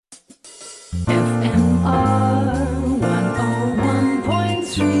FMR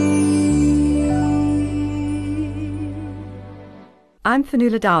 101.3. I'm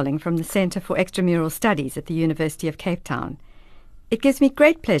Fanula Dowling from the Centre for Extramural Studies at the University of Cape Town. It gives me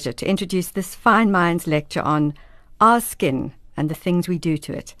great pleasure to introduce this Fine Minds lecture on our skin and the things we do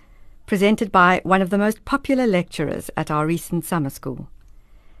to it, presented by one of the most popular lecturers at our recent summer school.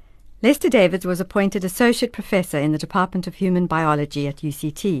 Lester Davids was appointed Associate Professor in the Department of Human Biology at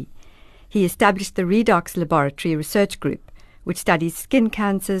UCT. He established the Redox Laboratory Research Group, which studies skin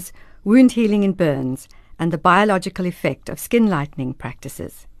cancers, wound healing and burns, and the biological effect of skin lightening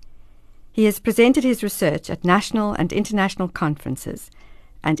practices. He has presented his research at national and international conferences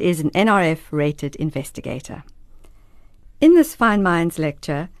and is an NRF-rated investigator. In this Fine Minds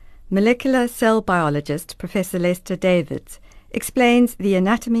lecture, molecular cell biologist Professor Lester Davids explains the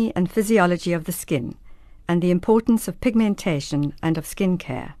anatomy and physiology of the skin and the importance of pigmentation and of skin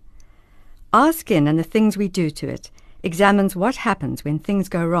care. Our skin and the things we do to it examines what happens when things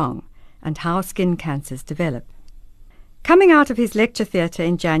go wrong and how skin cancers develop. Coming out of his lecture theatre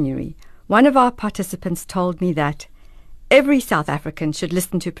in January, one of our participants told me that every South African should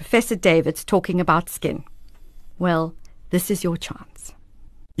listen to Professor Davids talking about skin. Well, this is your chance.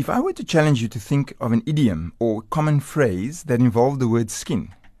 If I were to challenge you to think of an idiom or common phrase that involved the word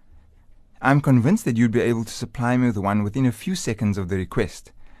skin, I'm convinced that you'd be able to supply me with one within a few seconds of the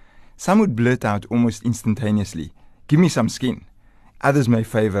request. Some would blurt out almost instantaneously, "Give me some skin." Others may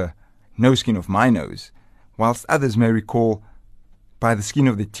favour "no skin off my nose," whilst others may recall "by the skin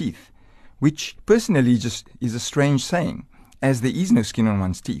of the teeth," which personally just is a strange saying, as there is no skin on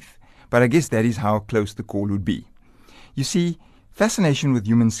one's teeth, but I guess that is how close the call would be. You see, fascination with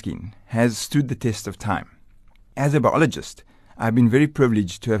human skin has stood the test of time. As a biologist, I've been very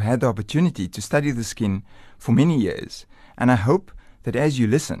privileged to have had the opportunity to study the skin for many years, and I hope that as you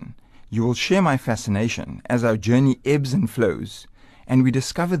listen, you will share my fascination as our journey ebbs and flows, and we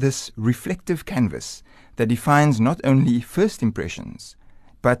discover this reflective canvas that defines not only first impressions,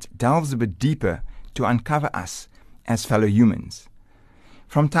 but delves a bit deeper to uncover us as fellow humans.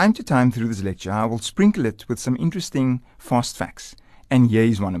 From time to time through this lecture, I will sprinkle it with some interesting fast facts, and here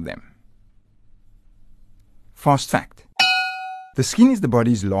is one of them. Fast fact. The skin is the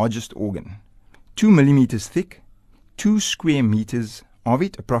body's largest organ, 2 millimeters thick, 2 square meters of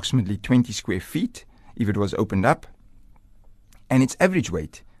it, approximately 20 square feet if it was opened up, and its average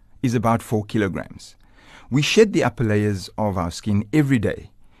weight is about 4 kilograms. We shed the upper layers of our skin every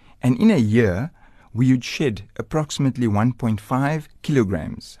day, and in a year, we would shed approximately 1.5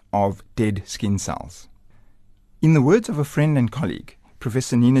 kilograms of dead skin cells. In the words of a friend and colleague,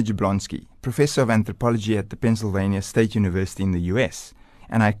 Professor Nina Jablonski, Professor of Anthropology at the Pennsylvania State University in the US,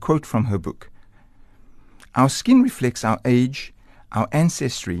 and I quote from her book, "Our skin reflects our age, our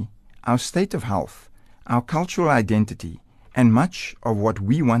ancestry, our state of health, our cultural identity, and much of what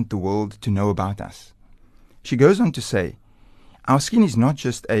we want the world to know about us." She goes on to say, "Our skin is not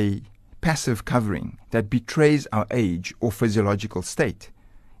just a passive covering that betrays our age or physiological state.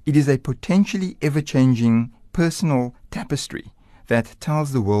 It is a potentially ever-changing personal tapestry that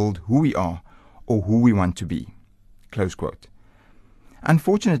tells the world who we are or who we want to be." Close quote.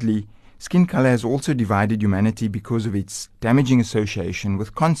 Unfortunately, skin color has also divided humanity because of its damaging association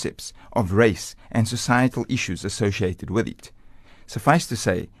with concepts of race and societal issues associated with it. Suffice to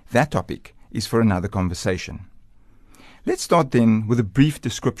say, that topic is for another conversation. Let's start then with a brief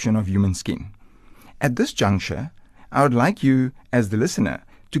description of human skin. At this juncture, I would like you, as the listener,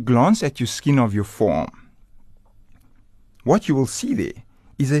 to glance at your skin of your forearm. What you will see there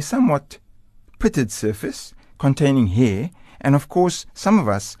is a somewhat pitted surface containing hair, and of course some of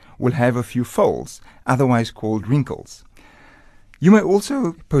us will have a few folds, otherwise called wrinkles. You may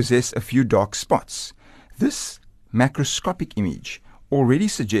also possess a few dark spots. This macroscopic image already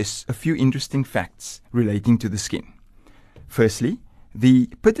suggests a few interesting facts relating to the skin. Firstly, the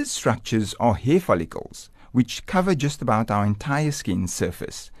pitted structures are hair follicles, which cover just about our entire skin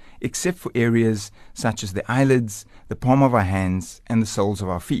surface, except for areas such as the eyelids, the palm of our hands, and the soles of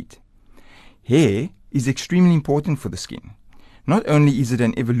our feet. Hair is extremely important for the skin. Not only is it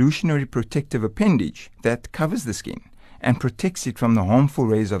an evolutionary protective appendage that covers the skin and protects it from the harmful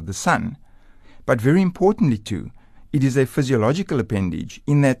rays of the sun, but very importantly too, it is a physiological appendage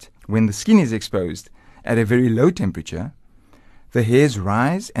in that when the skin is exposed at a very low temperature, the hairs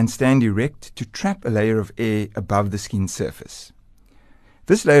rise and stand erect to trap a layer of air above the skin's surface.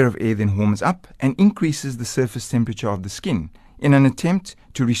 This layer of air then warms up and increases the surface temperature of the skin in an attempt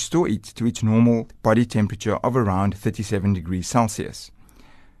to restore it to its normal body temperature of around 37 degrees Celsius.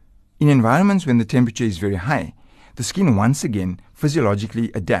 In environments when the temperature is very high, the skin once again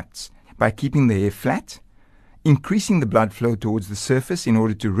physiologically adapts by keeping the hair flat, increasing the blood flow towards the surface in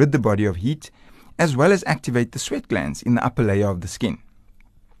order to rid the body of heat, as well as activate the sweat glands in the upper layer of the skin.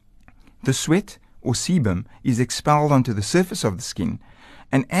 The sweat, or sebum, is expelled onto the surface of the skin,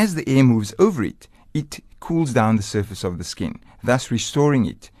 and as the air moves over it, it cools down the surface of the skin, thus restoring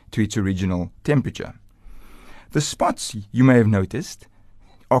it to its original temperature. The spots, you may have noticed,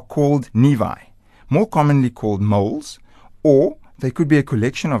 are called nevi, more commonly called moles, or they could be a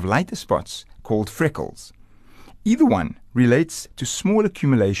collection of lighter spots called freckles. Either one relates to small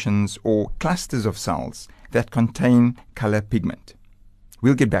accumulations or clusters of cells that contain color pigment.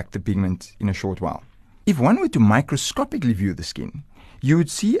 We'll get back to pigment in a short while. If one were to microscopically view the skin, you would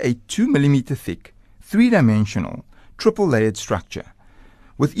see a 2 mm thick, three-dimensional, triple-layered structure,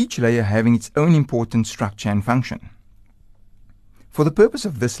 with each layer having its own important structure and function. For the purpose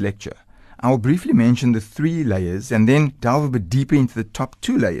of this lecture, I will briefly mention the 3 layers and then delve a bit deeper into the top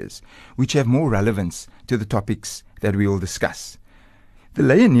 2 layers, which have more relevance to the topics that we will discuss. The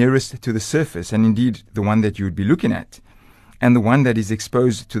layer nearest to the surface, and indeed the one that you would be looking at, and the one that is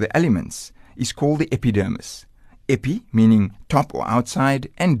exposed to the elements, is called the epidermis. Epi meaning top or outside,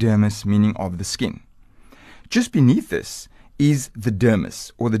 and dermis meaning of the skin. Just beneath this is the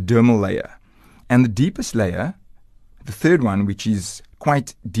dermis, or the dermal layer, and the deepest layer, the third one, which is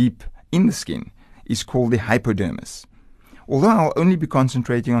quite deep in the skin, is called the hypodermis. Although I'll only be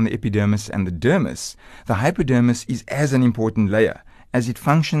concentrating on the epidermis and the dermis, the hypodermis is as an important layer, as it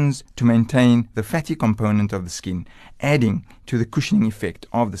functions to maintain the fatty component of the skin, adding to the cushioning effect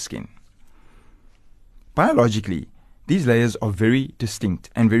of the skin. Biologically, these layers are very distinct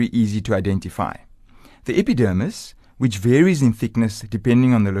and very easy to identify. The epidermis, which varies in thickness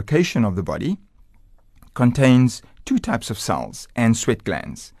depending on the location of the body, contains 2 types of cells and sweat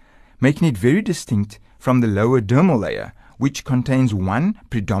glands, making it very distinct from the lower dermal layer, which contains one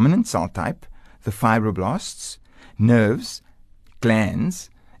predominant cell type, the fibroblasts, nerves, glands,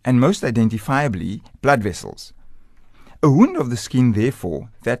 and most identifiably, blood vessels. A wound of the skin, therefore,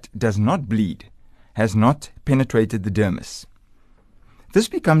 that does not bleed, has not penetrated the dermis. This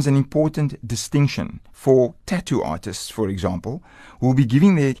becomes an important distinction for tattoo artists, for example, who will be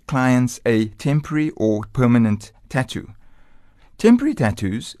giving their clients a temporary or permanent tattoo. Temporary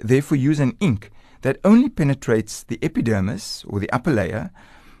tattoos therefore use an ink that only penetrates the epidermis, or the upper layer,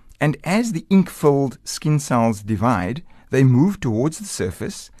 and as the ink-filled skin cells divide, they move towards the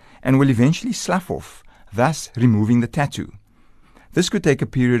surface and will eventually slough off, thus removing the tattoo. This could take a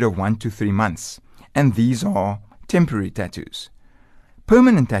period of 1 to 3 months, and these are temporary tattoos.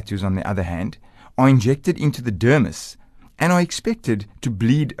 Permanent tattoos, on the other hand, are injected into the dermis and are expected to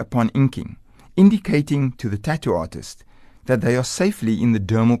bleed upon inking, indicating to the tattoo artist that they are safely in the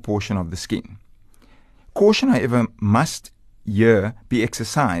dermal portion of the skin. Caution, however, must here be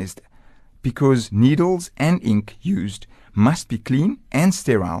exercised because needles and ink used must be clean and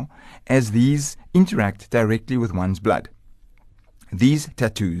sterile, as these interact directly with one's blood. These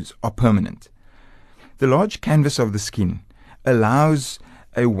tattoos are permanent. The large canvas of the skin allows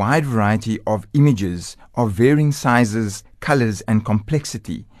a wide variety of images of varying sizes, colors, and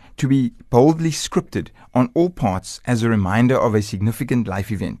complexity to be boldly scripted on all parts as a reminder of a significant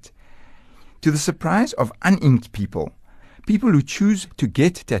life event. To the surprise of uninked people, people who choose to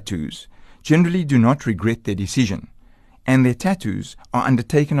get tattoos generally do not regret their decision, and their tattoos are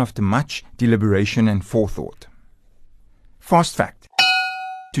undertaken after much deliberation and forethought. Fast fact: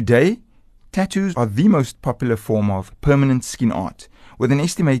 today, tattoos are the most popular form of permanent skin art, with an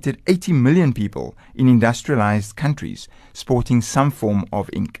estimated 80 million people in industrialized countries sporting some form of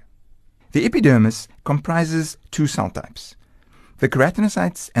ink. The epidermis comprises 2 cell types, the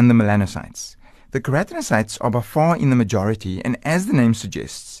keratinocytes and the melanocytes. The keratinocytes are by far in the majority, and as the name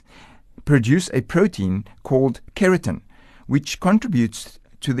suggests, produce a protein called keratin, which contributes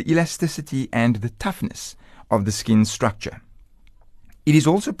to the elasticity and the toughness of the skin's structure. It is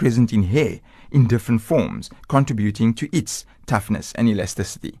also present in hair in different forms, contributing to its toughness and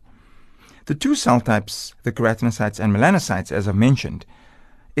elasticity. The 2 cell types, the keratinocytes and melanocytes, as I've mentioned,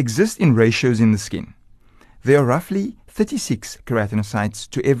 exist in ratios in the skin. There are roughly 36 keratinocytes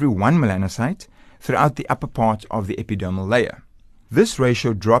to every 1 melanocyte throughout the upper part of the epidermal layer. This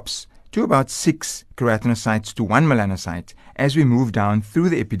ratio drops to about 6 keratinocytes to 1 melanocyte as we move down through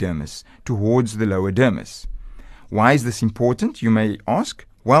the epidermis towards the lower dermis. Why is this important, you may ask?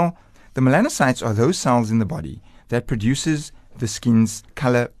 Well, the melanocytes are those cells in the body that produces the skin's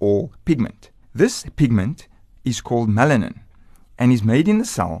color or pigment. This pigment is called melanin and is made in the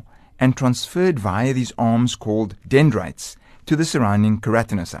cell and transferred via these arms called dendrites to the surrounding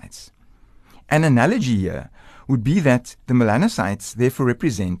keratinocytes. An analogy here would be that the melanocytes therefore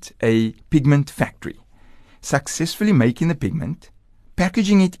represent a pigment factory, successfully making the pigment,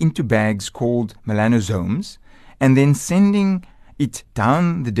 packaging it into bags called melanosomes, and then sending it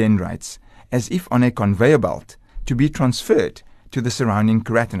down the dendrites as if on a conveyor belt to be transferred to the surrounding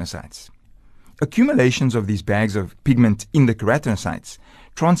keratinocytes. Accumulations of these bags of pigment in the keratinocytes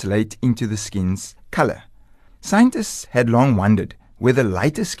translate into the skin's color. Scientists had long wondered whether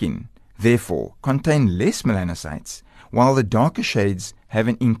lighter skin, therefore, contain less melanocytes, while the darker shades have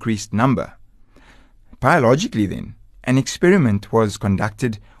an increased number. Biologically then, an experiment was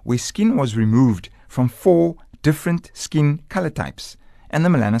conducted where skin was removed from 4 different skin color types and the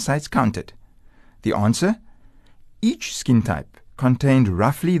melanocytes counted. The answer? Each skin type contained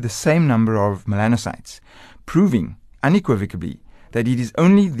roughly the same number of melanocytes, proving unequivocally that it is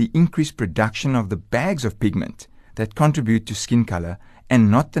only the increased production of the bags of pigment that contribute to skin color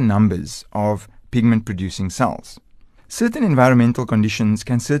and not the numbers of pigment-producing cells. Certain environmental conditions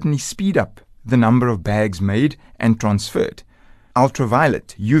can certainly speed up the number of bags made and transferred.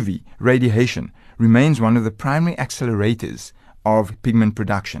 Ultraviolet UV radiation remains one of the primary accelerators of pigment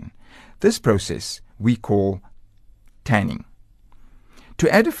production. This process we call tanning.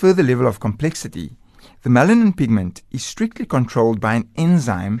 To add a further level of complexity, the melanin pigment is strictly controlled by an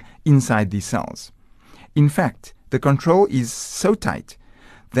enzyme inside these cells. In fact, the control is so tight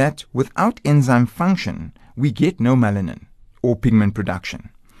that without enzyme function, we get no melanin or pigment production.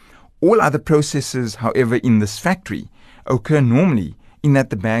 All other processes, however, in this factory occur normally in that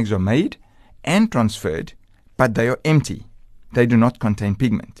the bags are made and transferred, but they are empty. They do not contain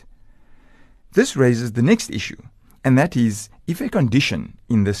pigment. This raises the next issue, and that is if a condition,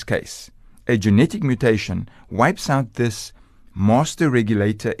 in this case, a genetic mutation, wipes out this master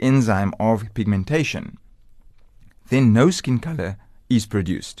regulator enzyme of pigmentation, then no skin color is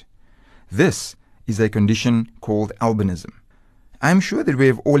produced. This is a condition called albinism. I am sure that we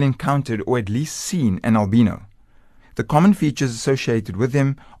have all encountered or at least seen an albino. The common features associated with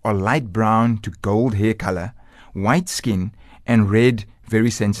them are light brown to gold hair color, white skin, and red,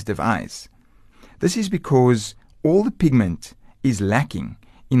 very sensitive eyes. This is because all the pigment is lacking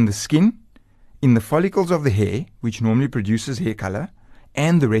in the skin, in the follicles of the hair, which normally produces hair color,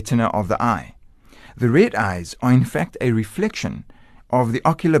 and the retina of the eye. The red eyes are in fact a reflection of the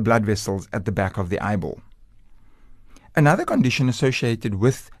ocular blood vessels at the back of the eyeball. Another condition associated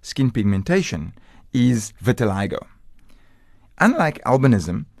with skin pigmentation is vitiligo. Unlike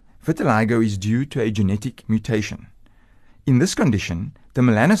albinism, vitiligo is due to a genetic mutation. In this condition, the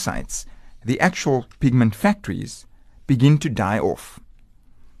melanocytes, the actual pigment factories, begin to die off.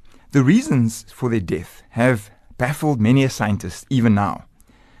 The reasons for their death have baffled many a scientist even now.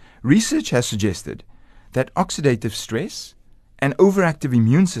 Research has suggested that oxidative stress, an overactive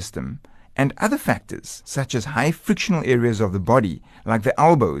immune system, and other factors such as high frictional areas of the body like the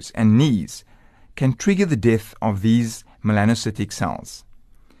elbows and knees can trigger the death of these melanocytic cells.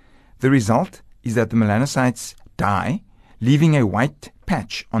 The result is that the melanocytes die, leaving a white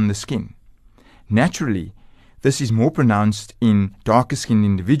patch on the skin. Naturally, this is more pronounced in darker-skinned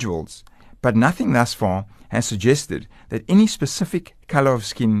individuals, but nothing thus far has suggested that any specific color of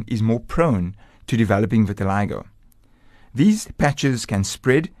skin is more prone to developing vitiligo. These patches can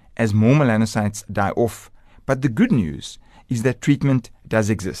spread as more melanocytes die off, but the good news is that treatment does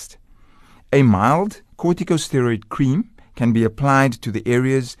exist. A mild corticosteroid cream can be applied to the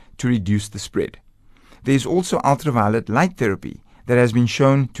areas to reduce the spread. There is also ultraviolet light therapy that has been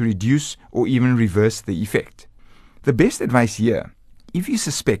shown to reduce or even reverse the effect. The best advice here, if you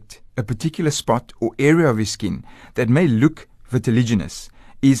suspect a particular spot or area of your skin that may look vitiliginous,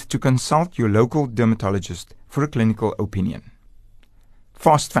 is to consult your local dermatologist for a clinical opinion.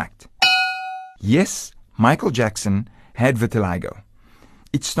 Fast fact. Yes, Michael Jackson had vitiligo.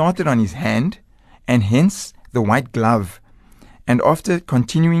 It started on his hand, and hence the white glove, and after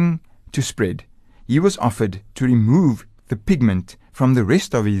continuing to spread, he was offered to remove the pigment from the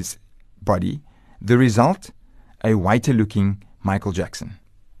rest of his body. The result? A whiter-looking Michael Jackson.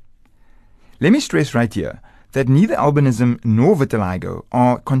 Let me stress right here that neither albinism nor vitiligo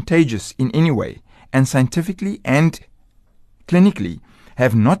are contagious in any way, and scientifically and clinically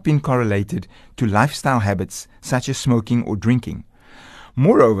have not been correlated to lifestyle habits such as smoking or drinking.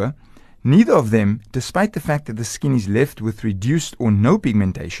 Moreover, neither of them, despite the fact that the skin is left with reduced or no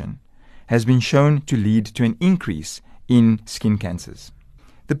pigmentation, has been shown to lead to an increase in skin cancers.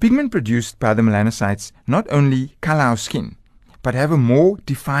 The pigment produced by the melanocytes not only color our skin, but have a more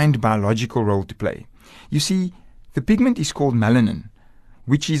defined biological role to play. You see, the pigment is called melanin,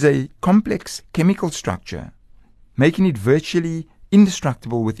 which is a complex chemical structure, making it virtually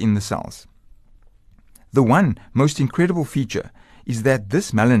indestructible within the cells. The one most incredible feature is that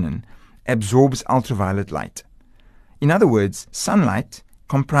this melanin absorbs ultraviolet light. In other words, sunlight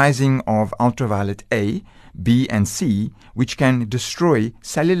comprising of ultraviolet A, B and C, which can destroy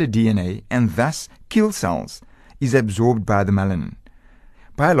cellular DNA and thus kill cells, is absorbed by the melanin.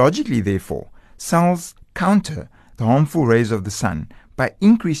 Biologically, therefore, cells counter the harmful rays of the sun by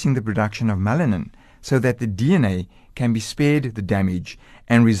increasing the production of melanin so that the DNA can be spared the damage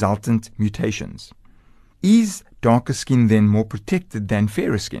and resultant mutations. Is darker skin then more protected than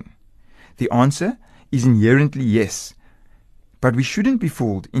fairer skin? The answer is inherently yes, but we shouldn't be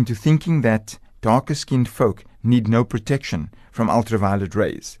fooled into thinking that darker-skinned folk need no protection from ultraviolet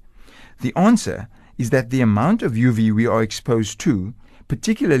rays. The answer is that the amount of UV we are exposed to,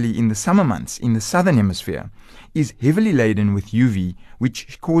 particularly in the summer months in the southern hemisphere, is heavily laden with UV,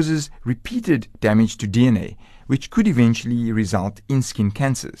 which causes repeated damage to DNA, which could eventually result in skin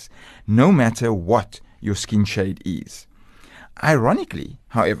cancers, no matter what your skin shade is. Ironically,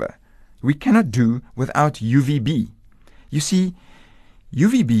 however, we cannot do without UVB. You see,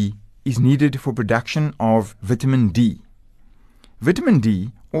 UVB is needed for production of vitamin D. Vitamin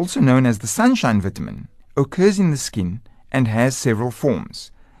D, also known as the sunshine vitamin, occurs in the skin and has several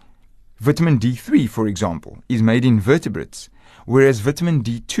forms. Vitamin D3, for example, is made in vertebrates, whereas vitamin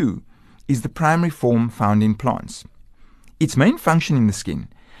D2 is the primary form found in plants. Its main function in the skin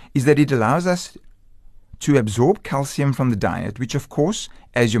is that it allows us to absorb calcium from the diet, which of course,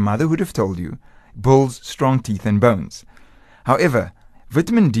 as your mother would have told you, builds strong teeth and bones. However,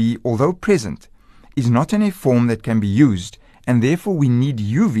 vitamin D, although present, is not in a form that can be used, and therefore we need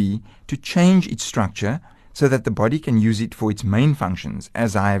UV to change its structure so that the body can use it for its main functions,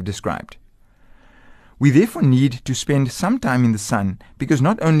 as I have described. We therefore need to spend some time in the sun because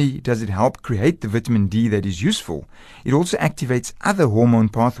not only does it help create the vitamin D that is useful, it also activates other hormone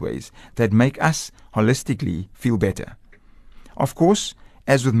pathways that make us holistically feel better. Of course,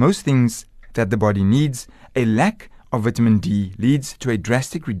 as with most things that the body needs, a lack of vitamin D leads to a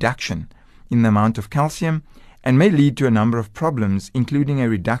drastic reduction in the amount of calcium and may lead to a number of problems, including a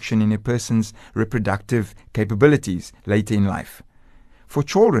reduction in a person's reproductive capabilities later in life. For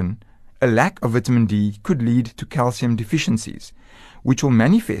children, a lack of vitamin D could lead to calcium deficiencies, which will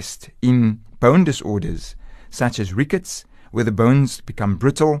manifest in bone disorders such as rickets, where the bones become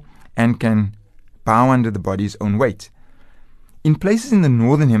brittle and can bow under the body's own weight. In places in the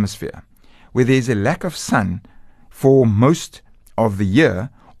northern hemisphere, where there is a lack of sun for most of the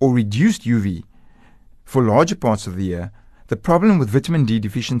year or reduced UV for larger parts of the year, the problem with vitamin D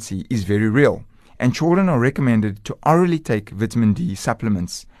deficiency is very real, and children are recommended to orally take vitamin D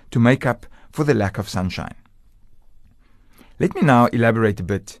supplements to make up for the lack of sunshine. Let me now elaborate a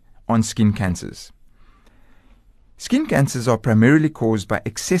bit on skin cancers. Skin cancers are primarily caused by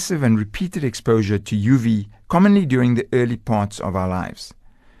excessive and repeated exposure to UV, commonly during the early parts of our lives.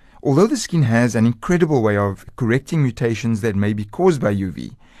 Although the skin has an incredible way of correcting mutations that may be caused by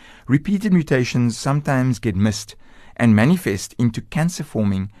UV, repeated mutations sometimes get missed and manifest into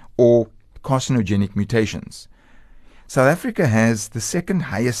cancer-forming or carcinogenic mutations. South Africa has the second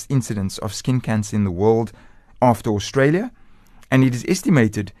highest incidence of skin cancer in the world after Australia, and it is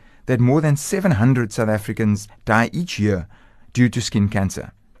estimated that more than 700 South Africans die each year due to skin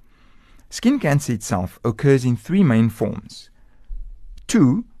cancer. Skin cancer itself occurs in three main forms.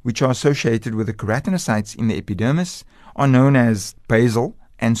 Two, which are associated with the keratinocytes in the epidermis, are known as basal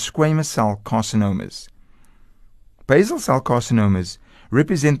and squamous cell carcinomas. Basal cell carcinomas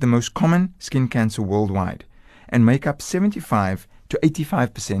represent the most common skin cancer worldwide and make up 75 to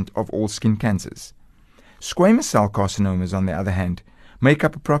 85% of all skin cancers. Squamous cell carcinomas, on the other hand, make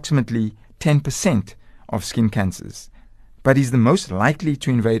up approximately 10% of skin cancers, but is the most likely to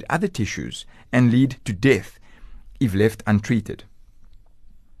invade other tissues and lead to death if left untreated.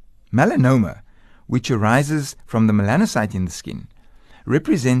 Melanoma, which arises from the melanocyte in the skin,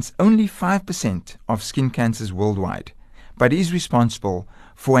 represents only 5% of skin cancers worldwide, but is responsible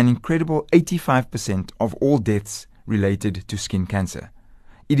for an incredible 85% of all deaths related to skin cancer.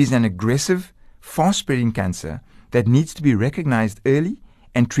 It is an aggressive, fast-spreading cancer that needs to be recognized early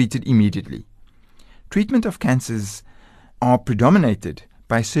and treated immediately. Treatment of cancers are predominated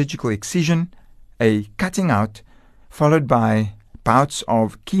by surgical excision, a cutting out, followed by bouts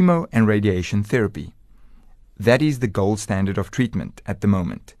of chemo and radiation therapy. That is the gold standard of treatment at the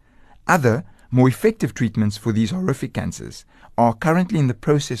moment. Other, more effective treatments for these horrific cancers are currently in the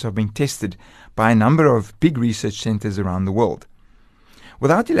process of being tested by a number of big research centers around the world.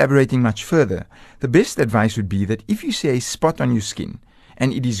 Without elaborating much further, the best advice would be that if you see a spot on your skin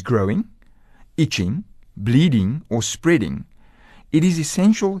and it is growing, itching, bleeding, or spreading, it is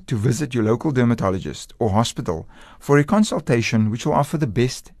essential to visit your local dermatologist or hospital for a consultation which will offer the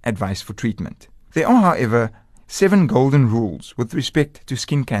best advice for treatment. There are, however, 7 golden rules with respect to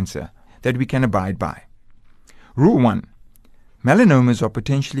skin cancer that we can abide by. Rule 1. Melanomas are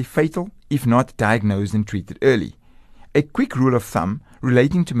potentially fatal if not diagnosed and treated early. A quick rule of thumb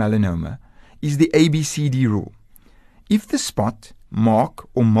relating to melanoma is the ABCD rule. If the spot, mark,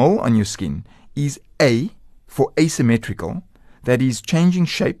 or mole on your skin is A for asymmetrical, that is changing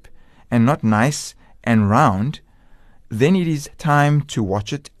shape and not nice and round, then it is time to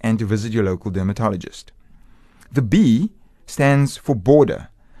watch it and to visit your local dermatologist. The B stands for border.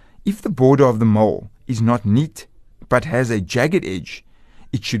 If the border of the mole is not neat but has a jagged edge,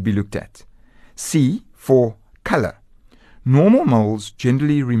 it should be looked at. C for color. Normal moles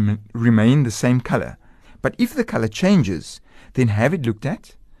generally remain the same color, but if the color changes, then have it looked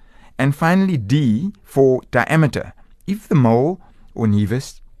at. And finally, D for diameter. If the mole or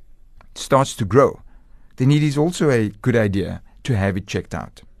nevus starts to grow, then it is also a good idea to have it checked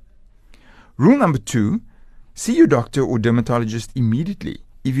out. Rule number 2, see your doctor or dermatologist immediately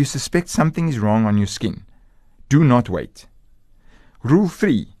if you suspect something is wrong on your skin. Do not wait. Rule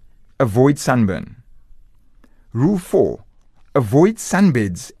 3, avoid sunburn. Rule 4, avoid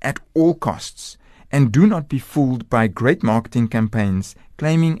sunbeds at all costs, and do not be fooled by great marketing campaigns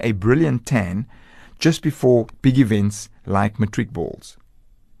claiming a brilliant tan just before big events like matric balls.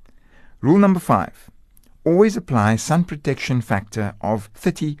 Rule number 5, always apply sun protection factor of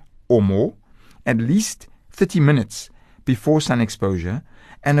 30 or more, at least 30 minutes before sun exposure,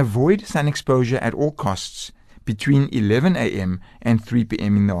 and avoid sun exposure at all costs between 11 a.m. and 3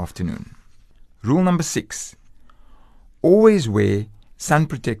 p.m. in the afternoon. Rule number 6, always wear sun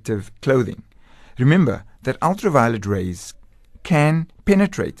protective clothing. Remember that ultraviolet rays can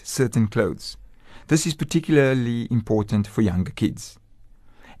penetrate certain clothes. This is particularly important for younger kids.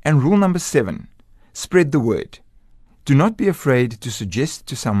 And rule number 7, spread the word. Do not be afraid to suggest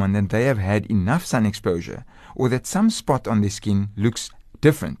to someone that they have had enough sun exposure or that some spot on their skin looks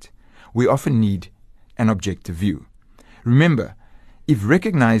different. We often need an objective view. Remember, if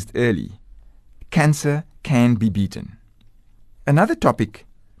recognized early, cancer can be beaten. Another topic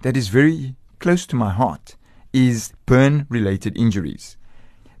that is very close to my heart is burn-related injuries.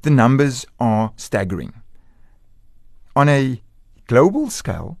 The numbers are staggering. On a global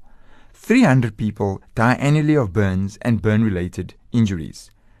scale, 300 people die annually of burns and burn-related injuries.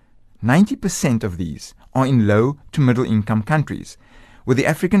 90% of these are in low to middle income countries, with the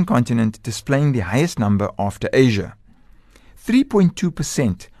African continent displaying the highest number after Asia.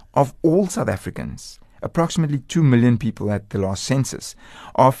 3.2% of all South Africans, approximately 2 million people at the last census,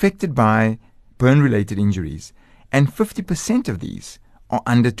 are affected by burn-related injuries, and 50% of these are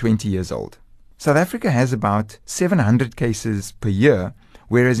under 20 years old. South Africa has about 700 cases per year,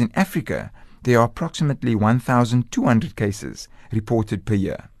 whereas in Africa there are approximately 1,200 cases reported per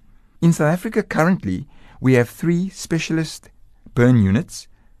year. In South Africa currently, we have 3 specialist burn units,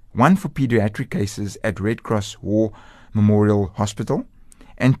 one for pediatric cases at Red Cross War Memorial Hospital,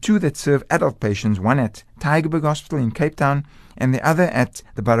 and 2 that serve adult patients, one at Tygerberg Hospital in Cape Town and the other at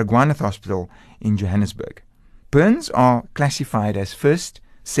the Baragwanath Hospital in Johannesburg. Burns are classified as first,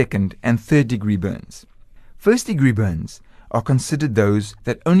 second, and third degree burns. First degree burns are considered those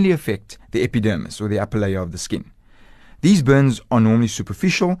that only affect the epidermis or the upper layer of the skin. These burns are normally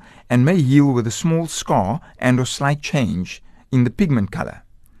superficial and may heal with a small scar and or slight change in the pigment color.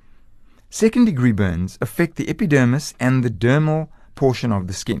 Second degree burns affect the epidermis and the dermal portion of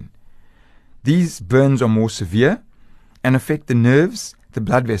the skin. These burns are more severe and affect the nerves, the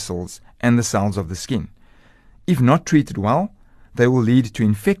blood vessels, and the cells of the skin. If not treated well, they will lead to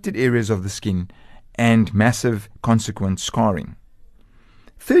infected areas of the skin and massive consequent scarring.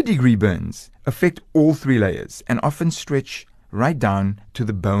 Third degree burns affect all 3 layers and often stretch right down to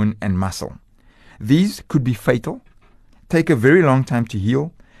the bone and muscle. These could be fatal, take a very long time to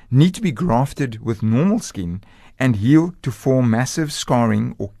heal, need to be grafted with normal skin, and heal to form massive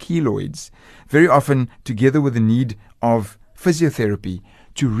scarring or keloids, very often together with the need of physiotherapy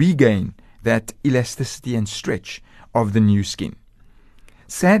to regain that elasticity and stretch of the new skin.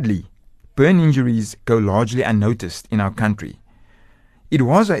 Sadly, burn injuries go largely unnoticed in our country. It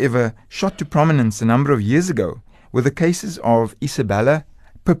was, however, shot to prominence a number of years ago with the cases of Isabella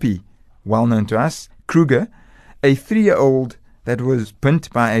Pippi, well known to us, Kruger, a 3-year-old that was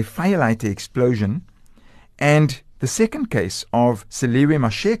burnt by a firelighter explosion, and the second case of Celeria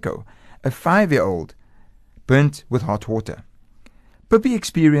Masheko, a 5-year-old burnt with hot water. Pippi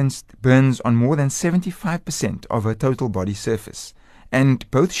experienced burns on more than 75% of her total body surface, and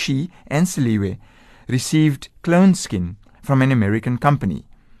both she and Celeria received cloned skin from an American company.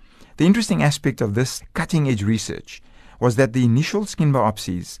 The interesting aspect of this cutting-edge research was that the initial skin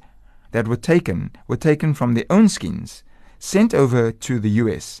biopsies that were taken from their own skins, sent over to the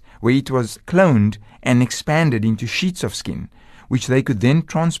US, where it was cloned and expanded into sheets of skin, which they could then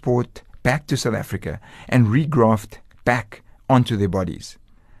transport back to South Africa and regraft back onto their bodies.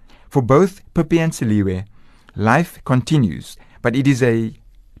 For both Pippi and Seliwe, life continues, but it is a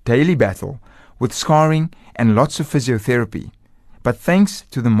daily battle with scarring and lots of physiotherapy. But thanks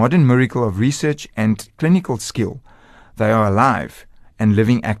to the modern miracle of research and clinical skill, they are alive and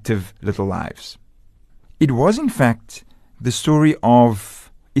living active little lives. It was in fact the story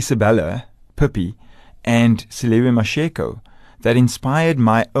of Isabella, Pippi, and Seliwe Masheko that inspired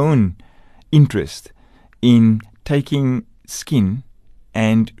my own interest in taking skin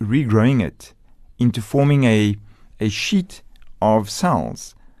and regrowing it into forming a sheet of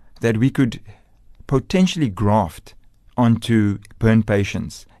cells that we could potentially graft onto burn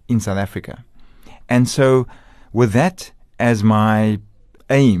patients in South Africa. And so with that as my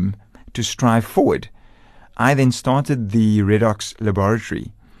aim to strive forward, I then started the Redox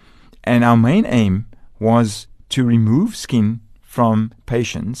Laboratory. And our main aim was to remove skin from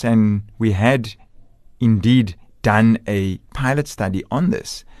patients, and we had indeed done a pilot study on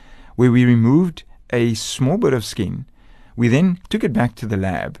this, where we removed a small bit of skin. We then took it back to the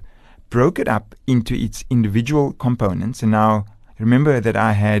lab, broke it up into its individual components, and now remember that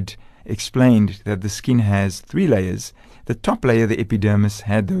I had explained that the skin has 3 layers. The top layer, the epidermis,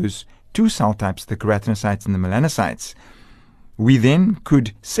 had those 2 cell types, the keratinocytes and the melanocytes. We then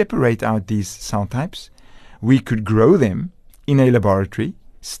could separate out these cell types. We could grow them in a laboratory,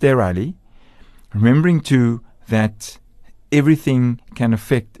 sterilely, remembering too that everything can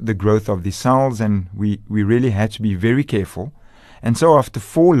affect the growth of the cells, and we really had to be very careful. And so after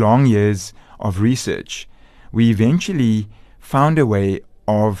 4 long years of research, we eventually found a way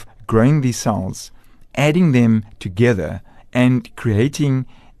of growing these cells, adding them together, and creating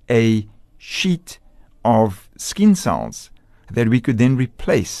a sheet of skin cells that we could then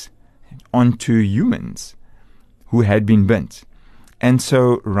replace onto humans who had been burnt. And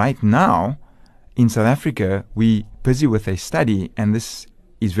so right now in South Africa, we're busy with a study, and this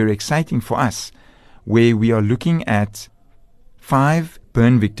is very exciting for us, where we are looking at 5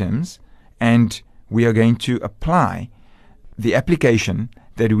 burn victims, and we are going to apply the application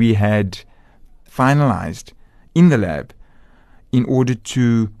that we had finalized in the lab in order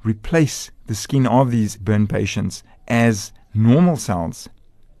to replace the skin of these burn patients as normal cells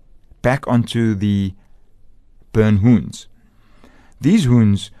back onto the burn wounds. These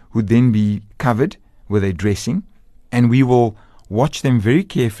wounds would then be covered with a dressing, and we will watch them very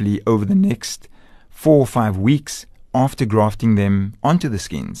carefully over the next 4 or 5 weeks after grafting them onto the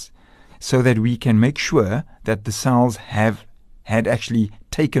skins, so that we can make sure that the cells had actually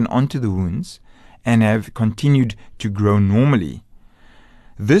taken onto the wounds and have continued to grow normally.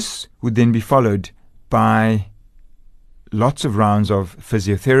 This would then be followed by lots of rounds of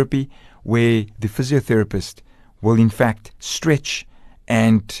physiotherapy, where the physiotherapist will in fact stretch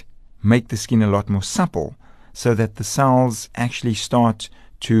and make the skin a lot more supple, so that the cells actually start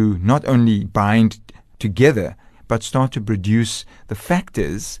to not only bind together, but start to produce the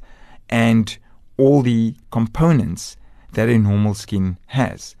factors and all the components that a normal skin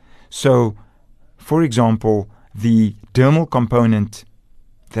has. So, for example, the dermal component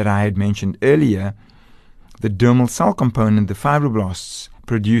that I had mentioned earlier, the dermal cell component, the fibroblasts,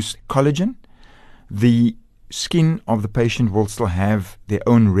 produce collagen. The skin of the patient will still have their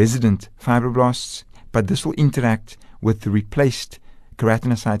own resident fibroblasts, but this will interact with the replaced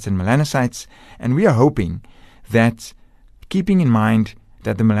keratinocytes and melanocytes, and we are hoping that, keeping in mind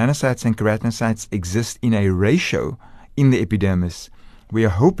that the melanocytes and keratinocytes exist in a ratio in the epidermis, we are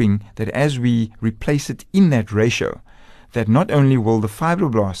hoping that as we replace it in that ratio, that not only will the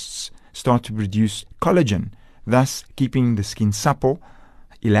fibroblasts start to produce collagen, thus keeping the skin supple,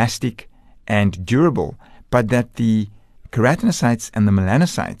 elastic, and durable, but that the keratinocytes and the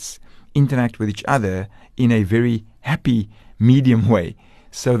melanocytes interact with each other in a very happy medium way,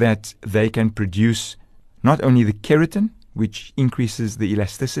 so that they can produce not only the keratin, which increases the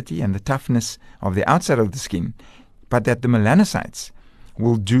elasticity and the toughness of the outside of the skin, but that the melanocytes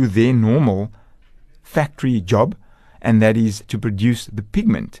will do their normal factory job, and that is to produce the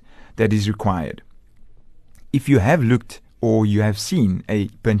pigment that is required. If you have looked or you have seen a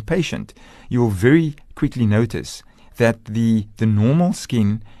burnt patient, you will very quickly notice that the normal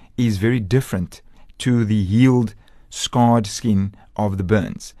skin is very different to the healed, scarred skin of the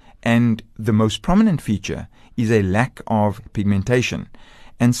burns. And the most prominent feature is a lack of pigmentation.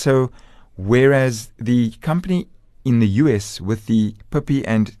 And so, whereas the company in the US with the Pippi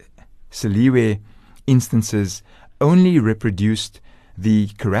and Seliwe instances only reproduced the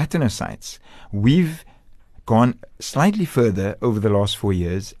keratinocytes, we've gone slightly further over the last 4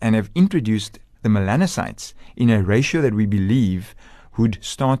 years and have introduced the melanocytes in a ratio that we believe would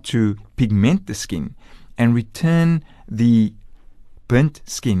start to pigment the skin and return the burnt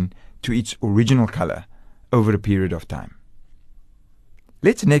skin to its original color over a period of time.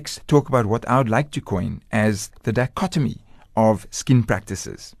 Let's next talk about what I would like to coin as the dichotomy of skin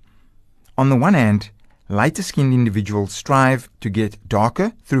practices. On the one hand, lighter-skinned individuals strive to get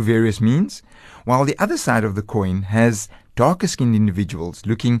darker through various means, while the other side of the coin has darker-skinned individuals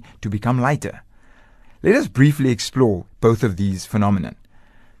looking to become lighter. Let us briefly explore both of these phenomena.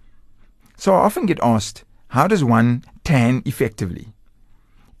 So I often get asked, how does one tan effectively?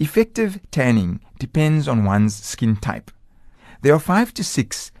 Effective tanning depends on one's skin type. There are 5 to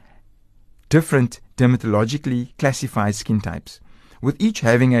 6 different dermatologically classified skin types, with each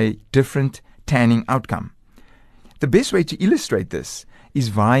having a different tanning outcome. The best way to illustrate this is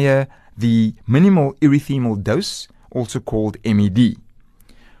via the minimal erythemal dose, also called MED.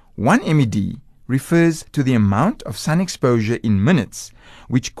 1 MED refers to the amount of sun exposure in minutes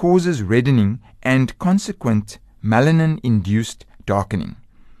which causes reddening and consequent melanin-induced darkening.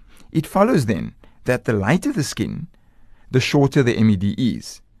 It follows then that the lighter the skin, the shorter the MED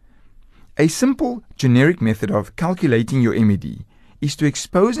is. A simple generic method of calculating your MED is to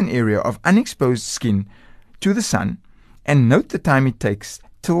expose an area of unexposed skin to the sun and note the time it takes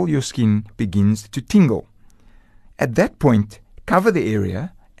till your skin begins to tingle. At that point, cover the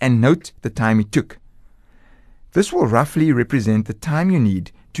area and note the time it took. This will roughly represent the time you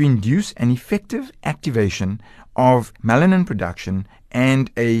need to induce an effective activation of melanin production and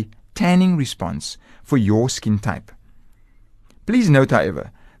a tanning response for your skin type. Please note,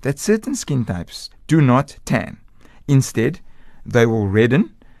 however, that certain skin types do not tan. Instead, they will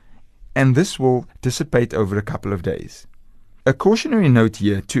redden, and this will dissipate over a couple of days. A cautionary note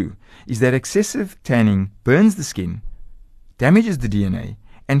here, too, is that excessive tanning burns the skin, damages the DNA,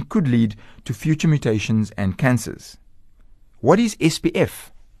 and could lead to future mutations and cancers. What is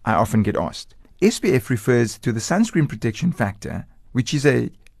SPF? I often get asked. SPF refers to the sunscreen protection factor, which is a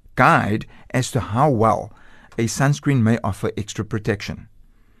guide as to how well a sunscreen may offer extra protection.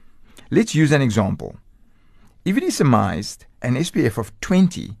 Let's use an example. If it is surmised an SPF of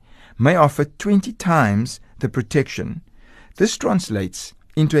 20 may offer 20 times the protection, this translates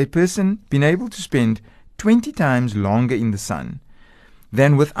into a person being able to spend 20 times longer in the sun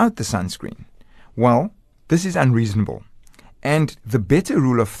than without the sunscreen. Well, this is unreasonable, and the better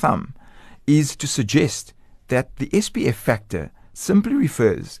rule of thumb is to suggest that the SPF factor simply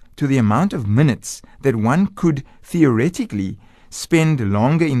refers to the amount of minutes that one could theoretically spend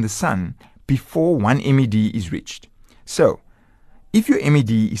longer in the sun before 1 MED is reached. So, if your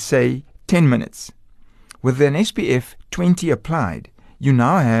MED is, say, 10 minutes, with an SPF 20 applied, you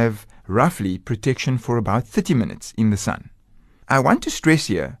now have roughly protection for about 30 minutes in the sun. I want to stress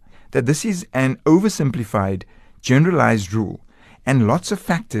here that this is an oversimplified, generalized rule, and lots of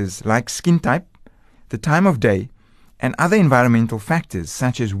factors like skin type, the time of day, and other environmental factors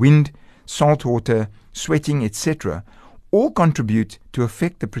such as wind, salt water, sweating, etc., all contribute to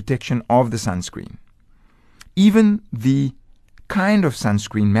affect the protection of the sunscreen. Even the kind of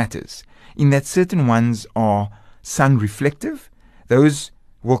sunscreen matters, in that certain ones are sun reflective. Those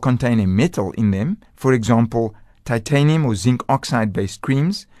will contain a metal in them, for example, titanium or zinc oxide based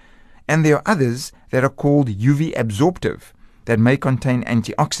creams, and there are others that are called UV absorptive that may contain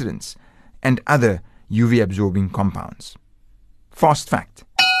antioxidants and other UV absorbing compounds. Fast fact: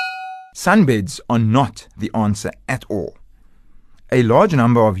 sunbeds are not the answer at all. A large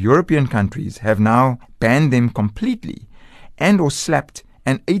number of European countries have now banned them completely and or slapped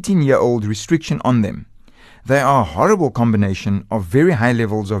an 18-year-old restriction on them. They are a horrible combination of very high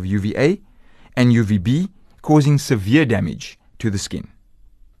levels of UVA and UVB, causing severe damage to the skin.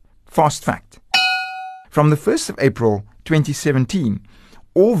 Fast fact: from the 1st of April 2017,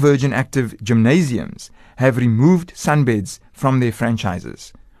 all Virgin Active gymnasiums have removed sunbeds from their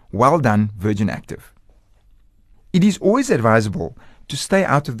franchises. Well done, Virgin Active. It is always advisable to stay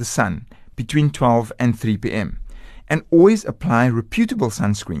out of the sun between 12 and 3 p.m. and always apply reputable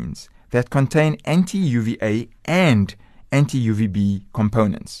sunscreens that contain anti-UVA and anti-UVB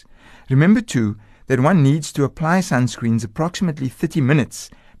components. Remember too that one needs to apply sunscreens approximately 30 minutes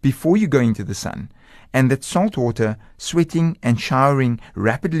before you go into the sun, and that salt water, sweating and showering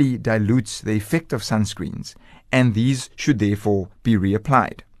rapidly dilutes the effect of sunscreens, and these should therefore be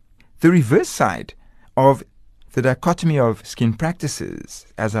reapplied. The reverse side of the dichotomy of skin practices,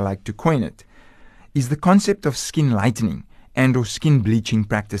 as I like to coin it, is the concept of skin lightening and or skin bleaching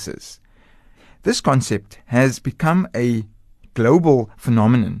practices. This concept has become a global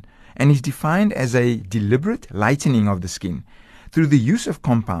phenomenon and is defined as a deliberate lightening of the skin through the use of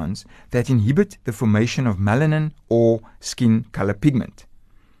compounds that inhibit the formation of melanin or skin color pigment.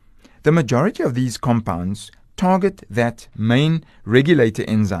 The majority of these compounds target that main regulator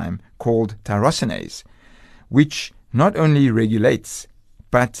enzyme called tyrosinase, which not only regulates,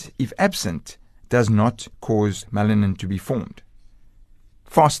 but if absent, does not cause melanin to be formed.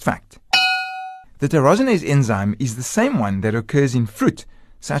 Fast fact: the tyrosinase enzyme is the same one that occurs in fruit,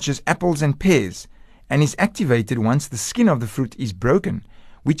 such as apples and pears, and is activated once the skin of the fruit is broken,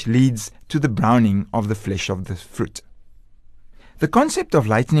 which leads to the browning of the flesh of the fruit. The concept of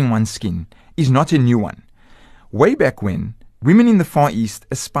lightening one's skin is not a new one. Way back when, women in the Far East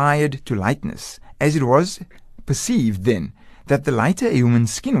aspired to lightness, as it was perceived then that the lighter a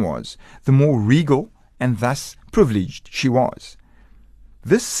woman's skin was, the more regal and thus privileged she was.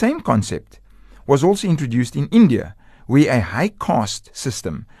 This same concept was also introduced in India, where a high caste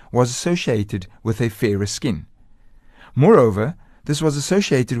system was associated with a fairer skin. Moreover, this was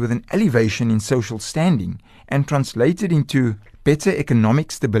associated with an elevation in social standing and translated into better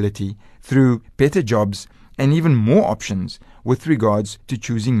economic stability through better jobs and even more options with regards to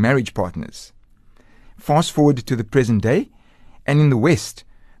choosing marriage partners. Fast forward to the present day, and in the West,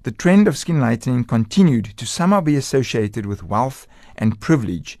 the trend of skin lightening continued to somehow be associated with wealth and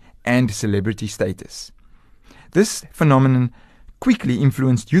privilege and celebrity status. This phenomenon quickly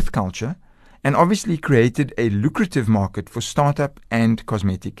influenced youth culture and obviously created a lucrative market for startup and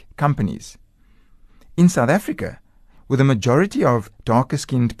cosmetic companies. In South Africa, with a majority of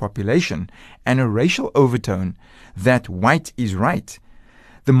darker-skinned population and a racial overtone that white is right,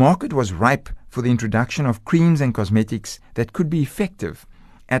 the market was ripe for the introduction of creams and cosmetics that could be effective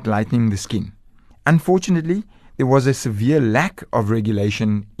at lightening the skin. Unfortunately, there was a severe lack of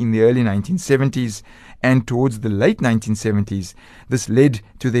regulation in the early 1970s, and towards the late 1970s, this led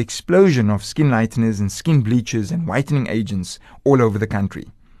to the explosion of skin lighteners and skin bleachers and whitening agents all over the country.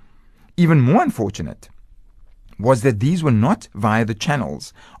 Even more unfortunate was that these were not via the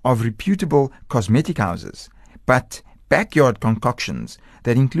channels of reputable cosmetic houses, but backyard concoctions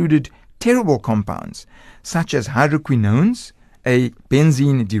that included terrible compounds such as hydroquinones, a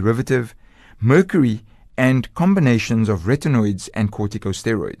benzene derivative, mercury, and combinations of retinoids and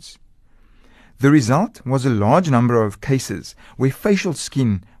corticosteroids. The result was a large number of cases where facial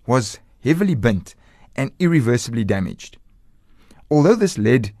skin was heavily bent and irreversibly damaged. Although this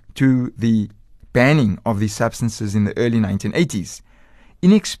led to the banning of these substances in the early 1980s,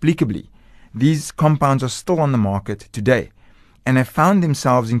 inexplicably, these compounds are still on the market today and have found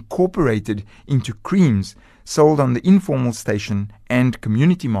themselves incorporated into creams sold on the informal station and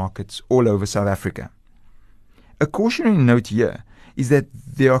community markets all over South Africa. A cautionary note here is that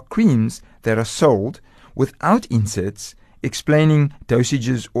there are creams that are sold without inserts explaining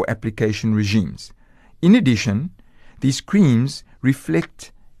dosages or application regimes. In addition, these creams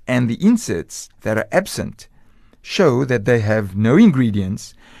reflect, and the inserts that are absent show that they have no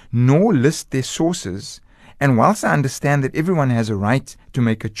ingredients nor list their sources. And whilst I understand that everyone has a right to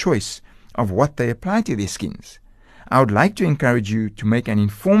make a choice of what they apply to their skins, I would like to encourage you to make an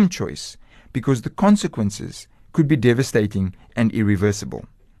informed choice, because the consequences could be devastating and irreversible.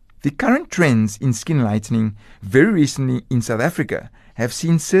 The current trends in skin lightening very recently in South Africa have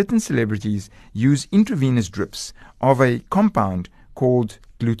seen certain celebrities use intravenous drips of a compound called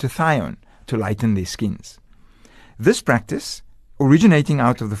glutathione to lighten their skins. This practice, originating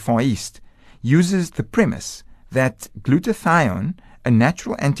out of the Far East, uses the premise that glutathione, a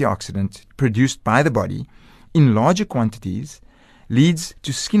natural antioxidant produced by the body in larger quantities, leads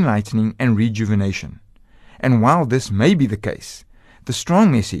to skin lightening and rejuvenation. And while this may be the case, the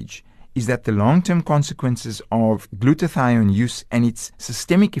strong message is that the long-term consequences of glutathione use and its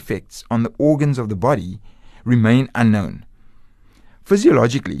systemic effects on the organs of the body remain unknown.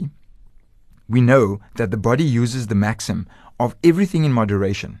 Physiologically, we know that the body uses the maxim of everything in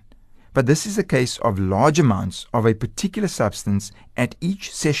moderation, but this is a case of large amounts of a particular substance at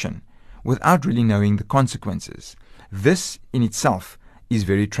each session without really knowing the consequences. This in itself is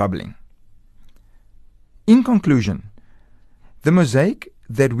very troubling. In conclusion, the mosaic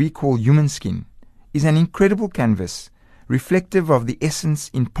that we call human skin is an incredible canvas reflective of the essence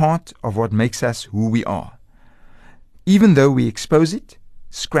in part of what makes us who we are. Even though we expose it,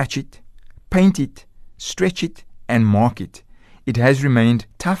 scratch it, paint it, stretch it, and mark it, it has remained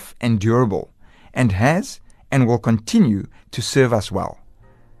tough and durable, and has and will continue to serve us well.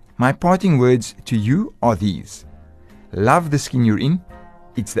 My parting words to you are these: love the skin you're in,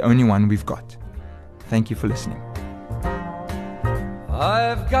 it's the only one we've got. Thank you for listening.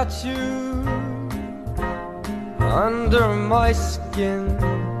 I've got you under my skin.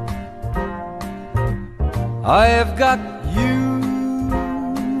 I have got you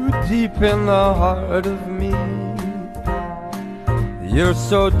deep in the heart of me. You're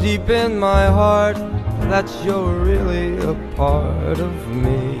so deep in my heart that you're really a part of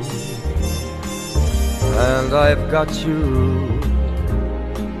me. And I've got you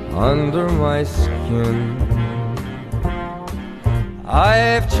under my skin.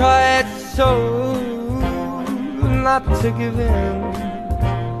 I've tried so not to give in.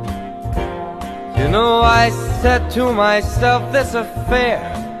 You know, I said to myself, this affair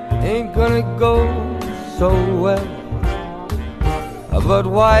ain't gonna go so well. But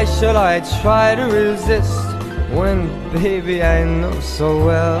why should I try to resist when, baby, I know so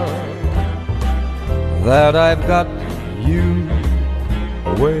well that I've got you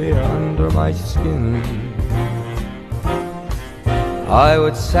way under my skin. I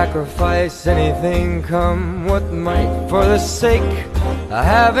would sacrifice anything, come what might, for the sake of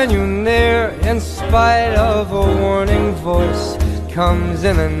having you near, in spite of a warning voice comes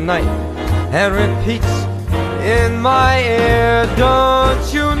in the night and repeats in my ear,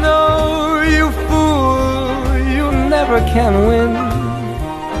 don't you know, you fool, you never can win.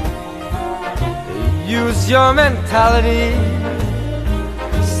 Use your mentality,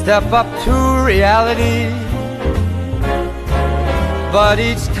 step up to reality. But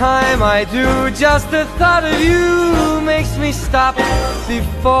each time I do, just the thought of you makes me stop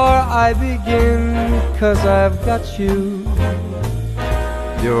before I begin. 'Cause I've got you,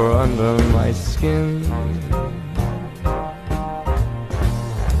 you're under my skin.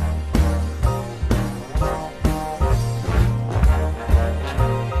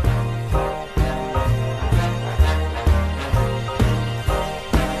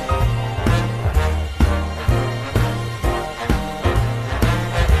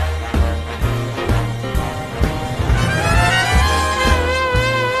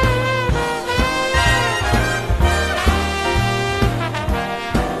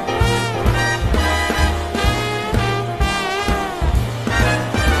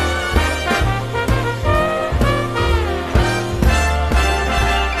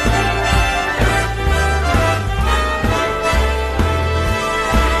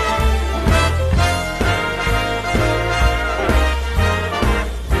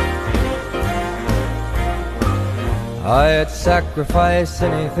 I'd sacrifice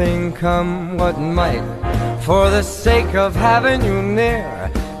anything, come what might, for the sake of having you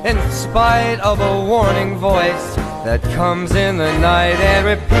near, in spite of a warning voice that comes in the night and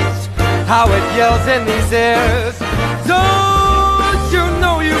repeats how it yells in these ears. Don't you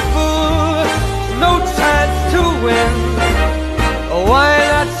know, you fool, no chance to win. Why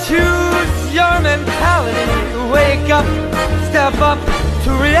not choose your mentality? Wake up, step up to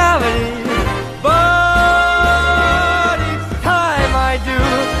reality. But each time I do,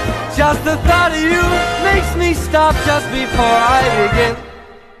 just the thought of you makes me stop just before I begin.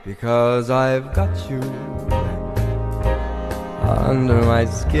 Because I've got you under my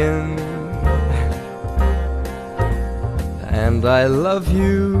skin, and I love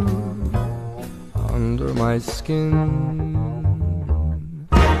you under my skin.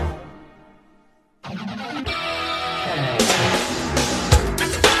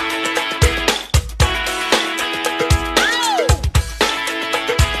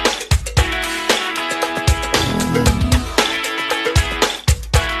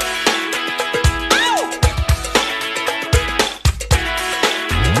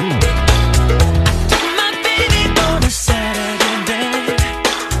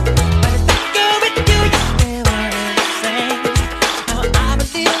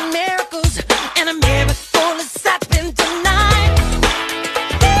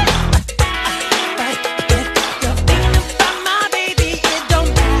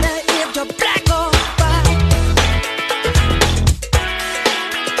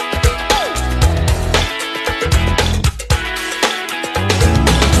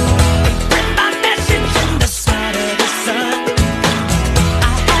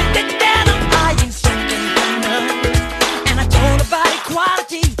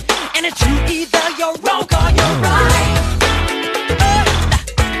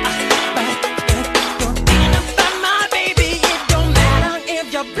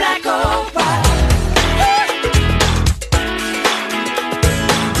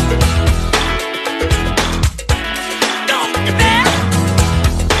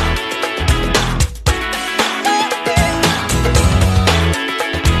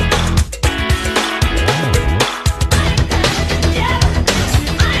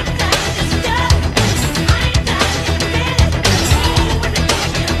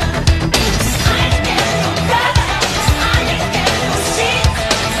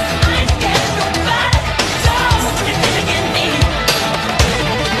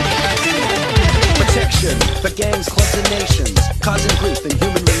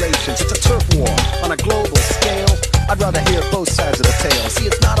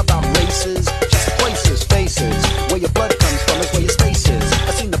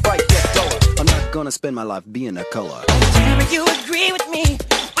 spend my life being a color. Tell you agree with me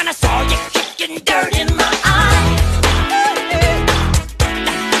when I saw you kicking dirt in my eye.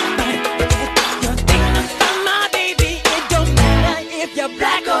 You're thinking about my baby. It don't matter if you're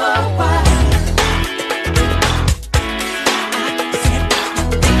black or white. I said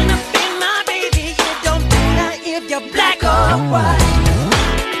you're thinking about my baby. It don't matter if you're black or white.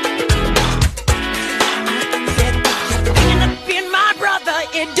 I said you're thinking about my brother.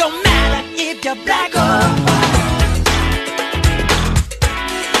 It don't matter if you're black or white.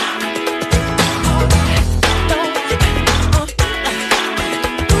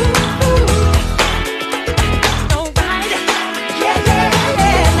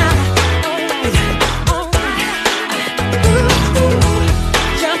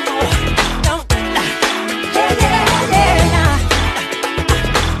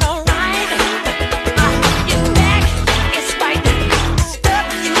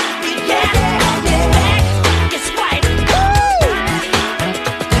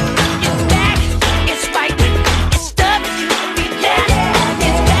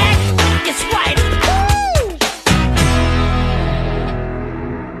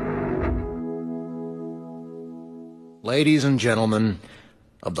 Ladies and gentlemen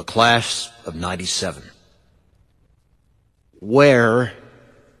of the class of '97, wear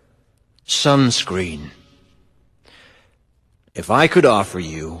sunscreen. If I could offer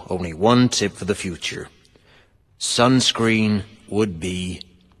you only one tip for the future, sunscreen would be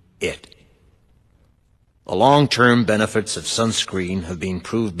it. The long-term benefits of sunscreen have been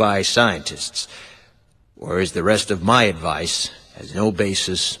proved by scientists, whereas the rest of my advice has no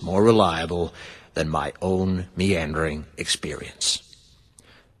basis more reliable than my own meandering experience.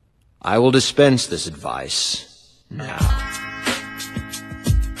 I will dispense this advice now.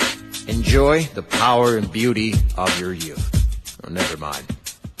 Enjoy the power and beauty of your youth. Oh, never mind.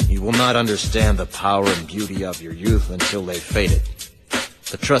 You will not understand the power and beauty of your youth until they've faded.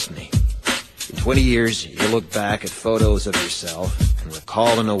 But trust me, in 20 years, you'll look back at photos of yourself and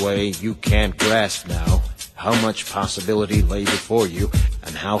recall in a way you can't grasp now how much possibility lay before you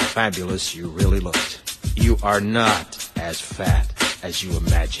and how fabulous you really looked. You are not as fat as you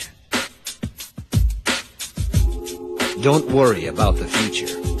imagine. Don't worry about the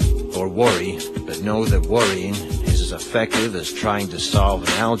future, or worry, but know that worrying is as effective as trying to solve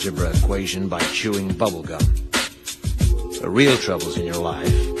an algebra equation by chewing bubblegum. The real troubles in your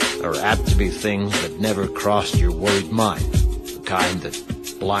life are apt to be things that never crossed your worried mind, the kind that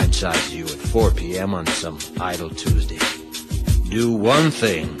blindsides you at 4 p.m. on some idle Tuesday. Do one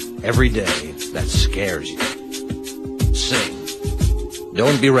thing every day that scares you. Sing.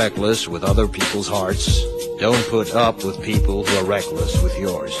 Don't be reckless with other people's hearts. Don't put up with people who are reckless with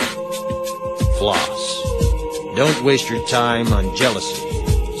yours. Floss. Don't waste your time on jealousy.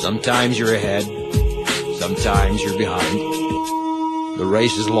 Sometimes you're ahead, sometimes you're behind. The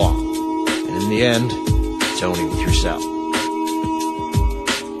race is long, and in the end, it's only with yourself.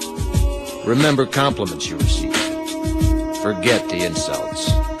 Remember compliments you receive. Forget the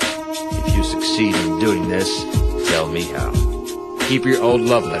insults. If you succeed in doing this, tell me how. Keep your old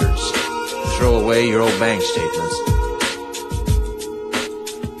love letters. Throw away your old bank statements.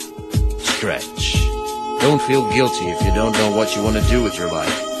 Stretch. Don't feel guilty if you don't know what you want to do with your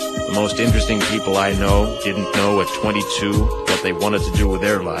life. The most interesting people I know didn't know at 22 what they wanted to do with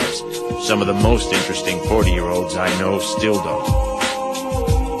their lives. Some of the most interesting 40-year-olds I know still don't.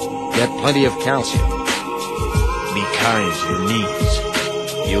 Get plenty of calcium. Be kind to your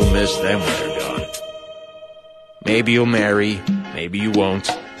knees. You'll miss them when they're gone. Maybe you'll marry, maybe you won't.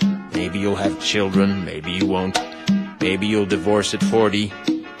 Maybe you'll have children, maybe you won't. Maybe you'll divorce at 40.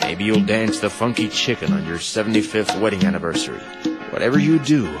 Maybe you'll dance the funky chicken on your 75th wedding anniversary. Whatever you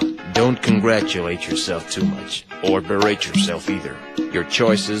do, don't congratulate yourself too much, or berate yourself either. Your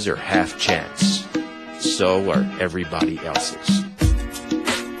choices are half chance. So are everybody else's.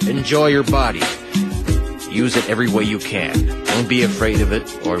 Enjoy your body. Use it every way you can. Don't be afraid of it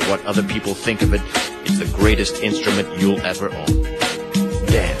or what other people think of it. It's the greatest instrument you'll ever own.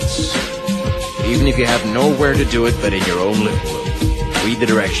 Dance. Even if you have nowhere to do it but in your own living room. Read the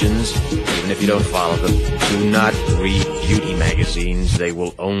directions, even if you don't follow them. Do not read beauty magazines. They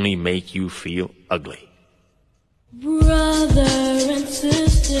will only make you feel ugly. Brother and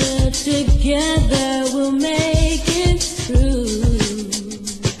sister, together we'll make it through.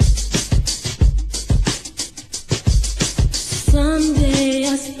 Someday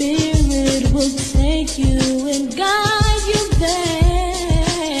our spirit will take you and guide you there.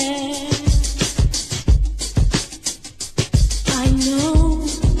 I know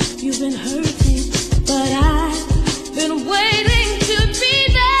you've been hurting, but I've been waiting to be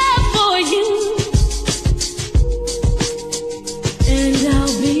there for you.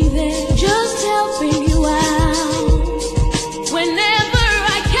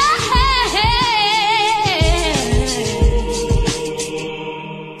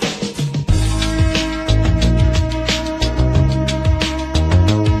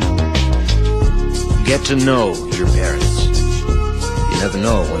 to know your parents. You never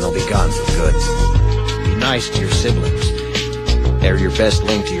know when they'll be gone for good. Be nice to your siblings. They're your best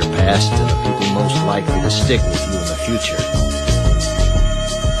link to your past and the people most likely to stick with you in the future.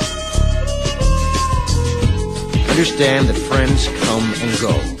 Understand that friends come and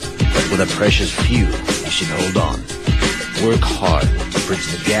go, but with a precious few, you should hold on. Work hard to bridge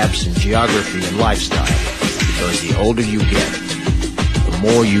the gaps in geography and lifestyle, because the older you get,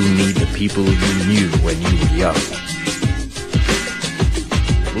 the more you need the people you knew when you were young.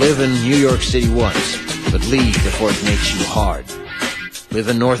 Live in New York City once, but leave before it makes you hard. Live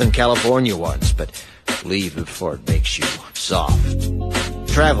in Northern California once, but leave before it makes you soft.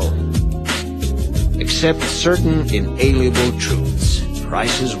 Travel. Accept certain inalienable truths.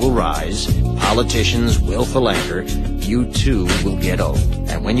 Prices will rise, politicians will philander, you too will get old.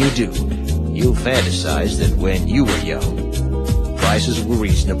 And when you do, you'll fantasize that when you were young, prices were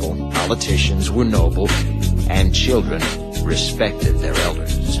reasonable, politicians were noble, and children respected their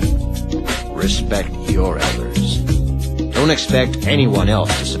elders. Respect your elders. Don't expect anyone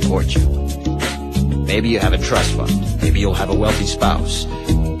else to support you. Maybe you have a trust fund, maybe you'll have a wealthy spouse,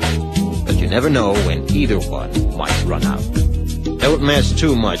 but you never know when either one might run out. Don't mess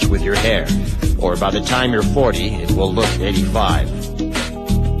too much with your hair, or by the time you're 40, it will look 85.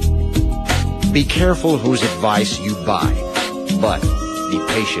 Be careful whose advice you buy, but be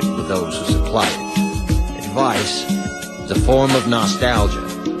patient with those who supply it. Advice is a form of nostalgia.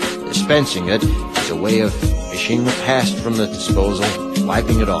 Dispensing it is a way of fishing the past from the disposal,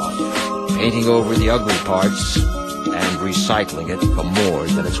 wiping it off, painting over the ugly parts, and recycling it for more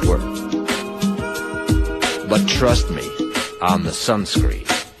than it's worth. But trust me on the sunscreen.